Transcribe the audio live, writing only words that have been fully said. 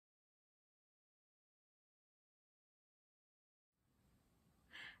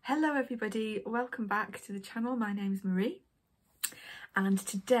Hello everybody, welcome back to the channel. My name's Marie and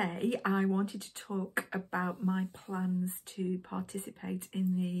today I wanted to talk about my plans to participate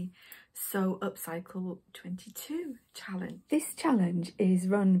in the Sew Upcycle 22 challenge. This challenge is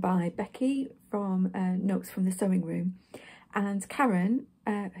run by Becky from Notes from the Sewing Room and Karen,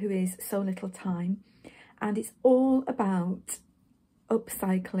 who is So Little Time, and it's all about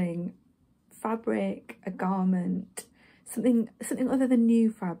upcycling fabric, a garment, something other than new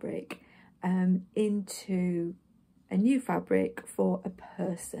fabric, into a new fabric for a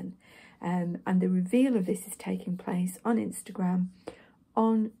person. And the reveal of this is taking place on Instagram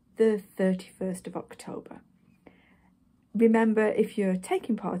on the 31st of October. Remember, if you're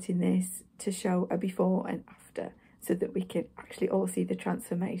taking part in this, to show a before and after so that we can actually all see the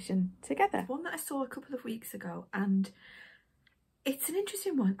transformation together. One that I saw a couple of weeks ago, and it's an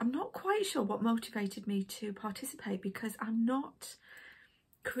interesting one. I'm not quite sure what motivated me to participate because I'm not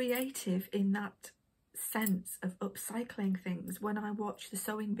creative in that sense of upcycling things. When I watch the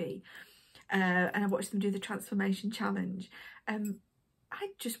Sewing Bee and I watch them do the transformation challenge, I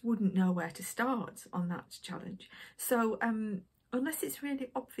just wouldn't know where to start on that challenge. So unless it's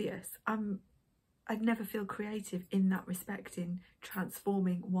really obvious, I'd never feel creative in that respect, in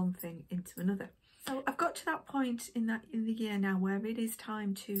transforming one thing into another. So I've got to that point in the year now where it is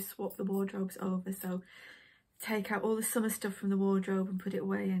time to swap the wardrobes over. So take out all the summer stuff from the wardrobe and put it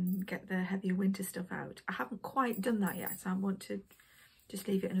away and get the heavier winter stuff out. I haven't quite done that yet, so I want to just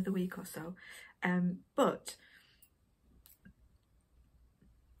leave it another week or so. But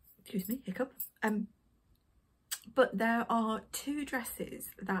excuse me, hiccup. But there are two dresses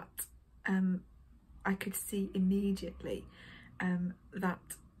that I could see immediately that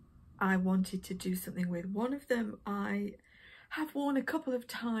I wanted to do something with. One of them I have worn a couple of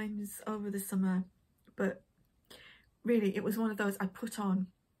times over the summer, but really it was one of those I put on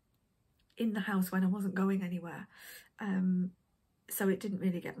in the house when I wasn't going anywhere, so it didn't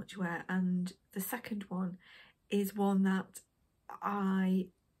really get much wear. And the second one is one that I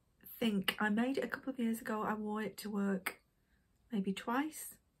think I made it a couple of years ago. I wore it to work maybe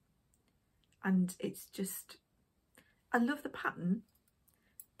twice, and it's just, I love the pattern,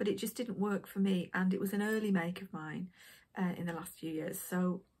 but it just didn't work for me, and it was an early make of mine in the last few years.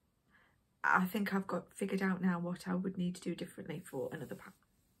 So I think I've got figured out now what I would need to do differently for another pattern,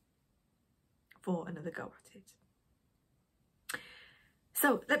 for another go at it.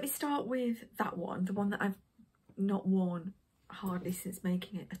 So let me start with that one, the one that I've not worn hardly since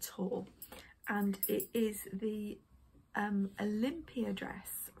making it at all, and it is the Olympia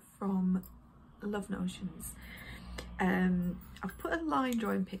dress from Love Notions. I've put a line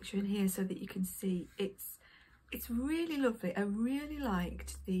drawing picture in here so that you can see it's really lovely. I really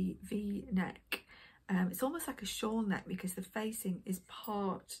liked the V-neck. It's almost like a shawl neck because the facing is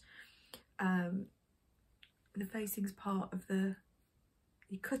part of the,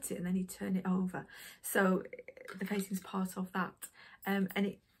 you cut it and then you turn it over, so the facing is part of that, and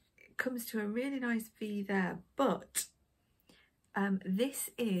it comes to a really nice V there. But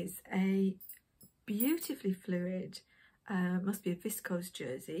this is a beautifully fluid, must be a viscose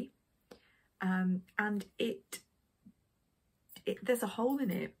jersey, and there's a hole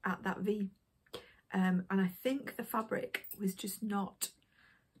in it at that V, and I think the fabric was just not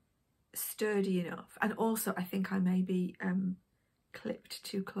sturdy enough, and also I think I maybe clipped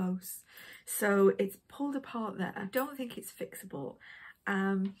too close, so it's pulled apart there. I don't think it's fixable,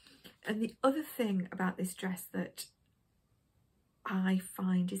 and the other thing about this dress that I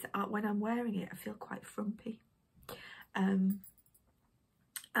find is that when I'm wearing it I feel quite frumpy, and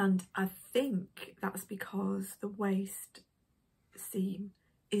I think that's because the waist seam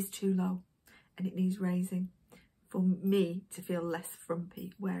is too low and it needs raising for me to feel less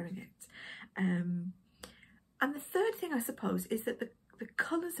frumpy wearing it. And the third thing I suppose is that the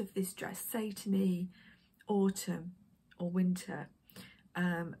colours of this dress say to me autumn or winter,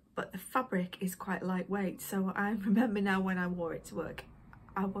 but the fabric is quite lightweight, so I remember now when I wore it to work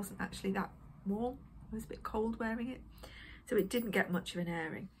I wasn't actually that warm. I was a bit cold wearing it, so it didn't get much of an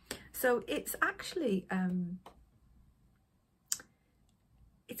airing. So it's actually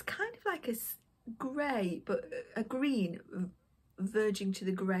it's kind of like a grey, but a green verging to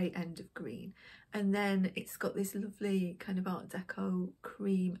the grey end of green, and then it's got this lovely kind of Art Deco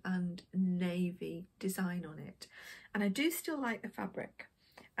cream and navy design on it. And I do still like the fabric,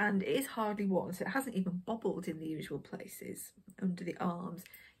 and it is hardly worn, so it hasn't even bobbled in the usual places under the arms.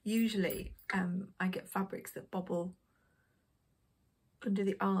 Usually I get fabrics that bobble under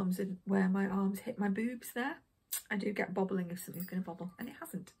the arms and where my arms hit my boobs there. I do get bobbling if something's going to bobble, and it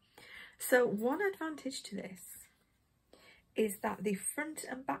hasn't. So one advantage to this is that the front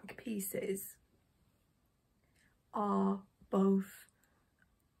and back pieces are both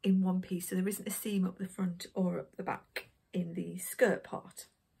in one piece, so there isn't a seam up the front or up the back in the skirt part.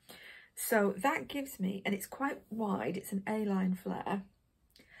 So that gives me, and it's quite wide, it's an A-line flare,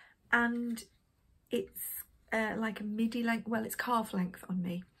 and it's like a midi length, well, it's calf length on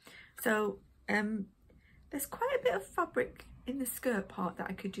me. So there's quite a bit of fabric in the skirt part that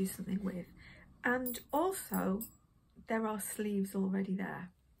I could do something with. And also there are sleeves already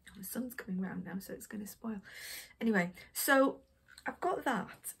there. Oh, the sun's coming round now, so it's going to spoil. Anyway, so I've got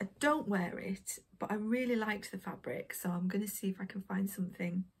that. I don't wear it, but I really liked the fabric, so I'm going to see if I can find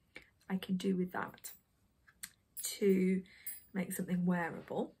something I can do with that to make something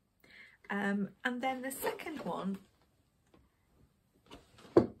wearable. And then the second one,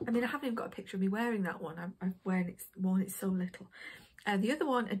 I mean, I haven't even got a picture of me wearing that one. I've worn it so little. The other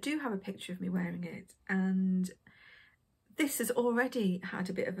one, I do have a picture of me wearing it, and this has already had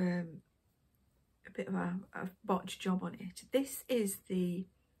a bit of a botched job on it. This is the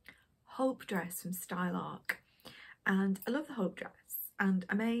Hope dress from Style Arc, and I love the Hope dress, and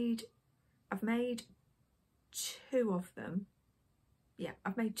I've made 2 of them. Yeah,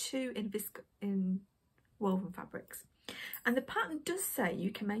 I've made 2 in woven fabrics, and the pattern does say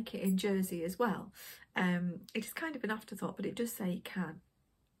you can make it in jersey as well. It is kind of an afterthought, but it does say you can.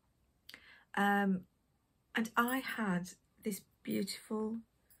 And I had this beautiful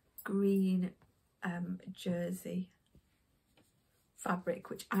green jersey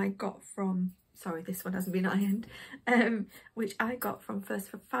fabric, which I got from, sorry, this one hasn't been ironed, which I got from First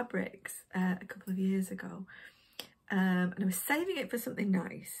for Fabrics a couple of years ago. And I was saving it for something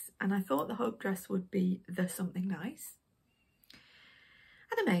nice, and I thought the Hope dress would be the something nice,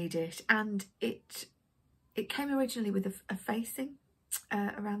 and I made it, and it came originally with a facing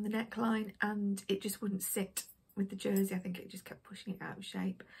around the neckline, and it just wouldn't sit with the jersey. I think it just kept pushing it out of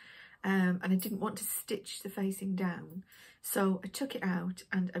shape, and I didn't want to stitch the facing down, so I took it out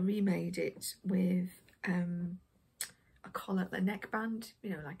and I remade it with a collar, a neckband, you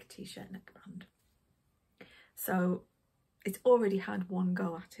know, like a t-shirt neckband. So it's already had one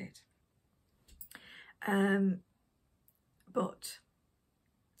go at it. But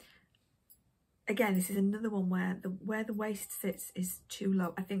again, this is another one where the waist sits is too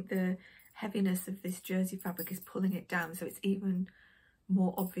low. I think the heaviness of this jersey fabric is pulling it down, so it's even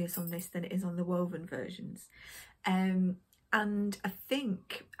more obvious on this than it is on the woven versions. And I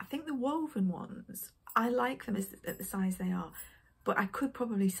think the woven ones, I like them at the size they are, but I could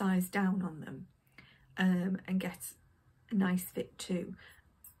probably size down on them and get a nice fit too.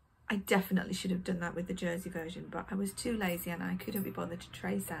 I definitely should have done that with the jersey version, but I was too lazy and I couldn't be bothered to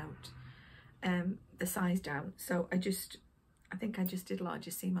trace out the size down, so I think I just did larger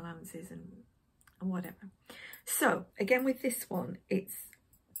seam allowances and whatever. So again, with this one, it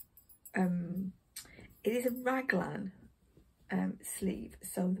is a raglan sleeve,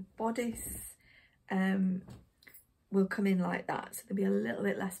 so the bodice will come in like that, so there'll be a little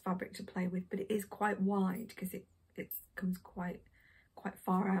bit less fabric to play with, but it is quite wide because it comes quite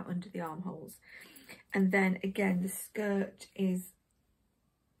far out under the armholes. And then again, the skirt is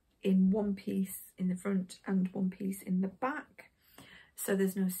in one piece in the front and one piece in the back, so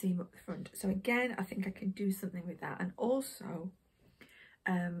there's no seam up the front. So again, I think I can do something with that. And also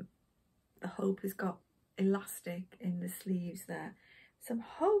the Hope has got elastic in the sleeves there, so I'm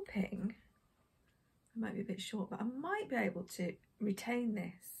hoping, it might be a bit short, but I might be able to retain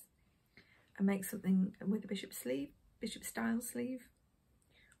this and make something with a bishop style sleeve.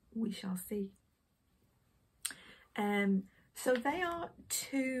 We shall see. So they are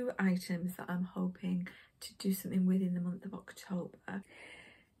 2 items that I'm hoping to do something with in the month of October.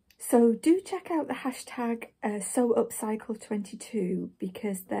 So do check out the hashtag SewUpCycle22,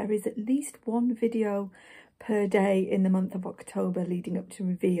 because there is at least 1 video per day in the month of October leading up to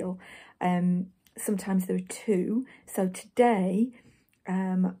reveal. Sometimes there are 2. So today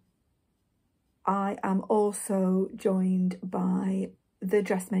I am also joined by the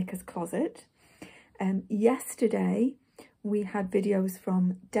Dressmaker's Closet. Yesterday we had videos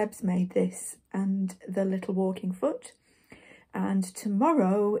from Deb's Made This and The Little Walking Foot, and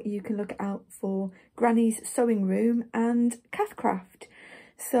tomorrow you can look out for Granny's Sewing Room and Cathcraft.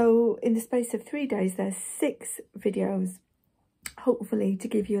 So in the space of 3 days there's 6 videos, hopefully to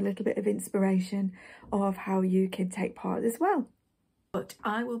give you a little bit of inspiration of how you can take part as well. But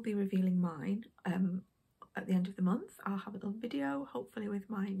I will be revealing mine at the end of the month. I'll have a little video, hopefully with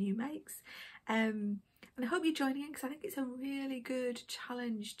my new makes. And I hope you're joining in, because I think it's a really good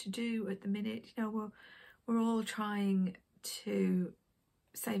challenge to do at the minute. You know, we're all trying to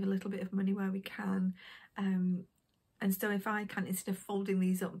save a little bit of money where we can, and And so if I can, instead of folding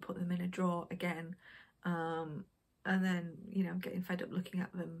these up and put them in a drawer again, and then, you know, getting fed up looking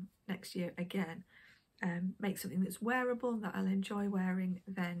at them next year again, make something that's wearable, that I'll enjoy wearing,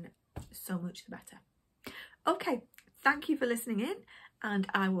 then so much the better. Okay, thank you for listening in, and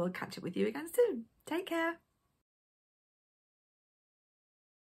I will catch up with you again soon. Take care.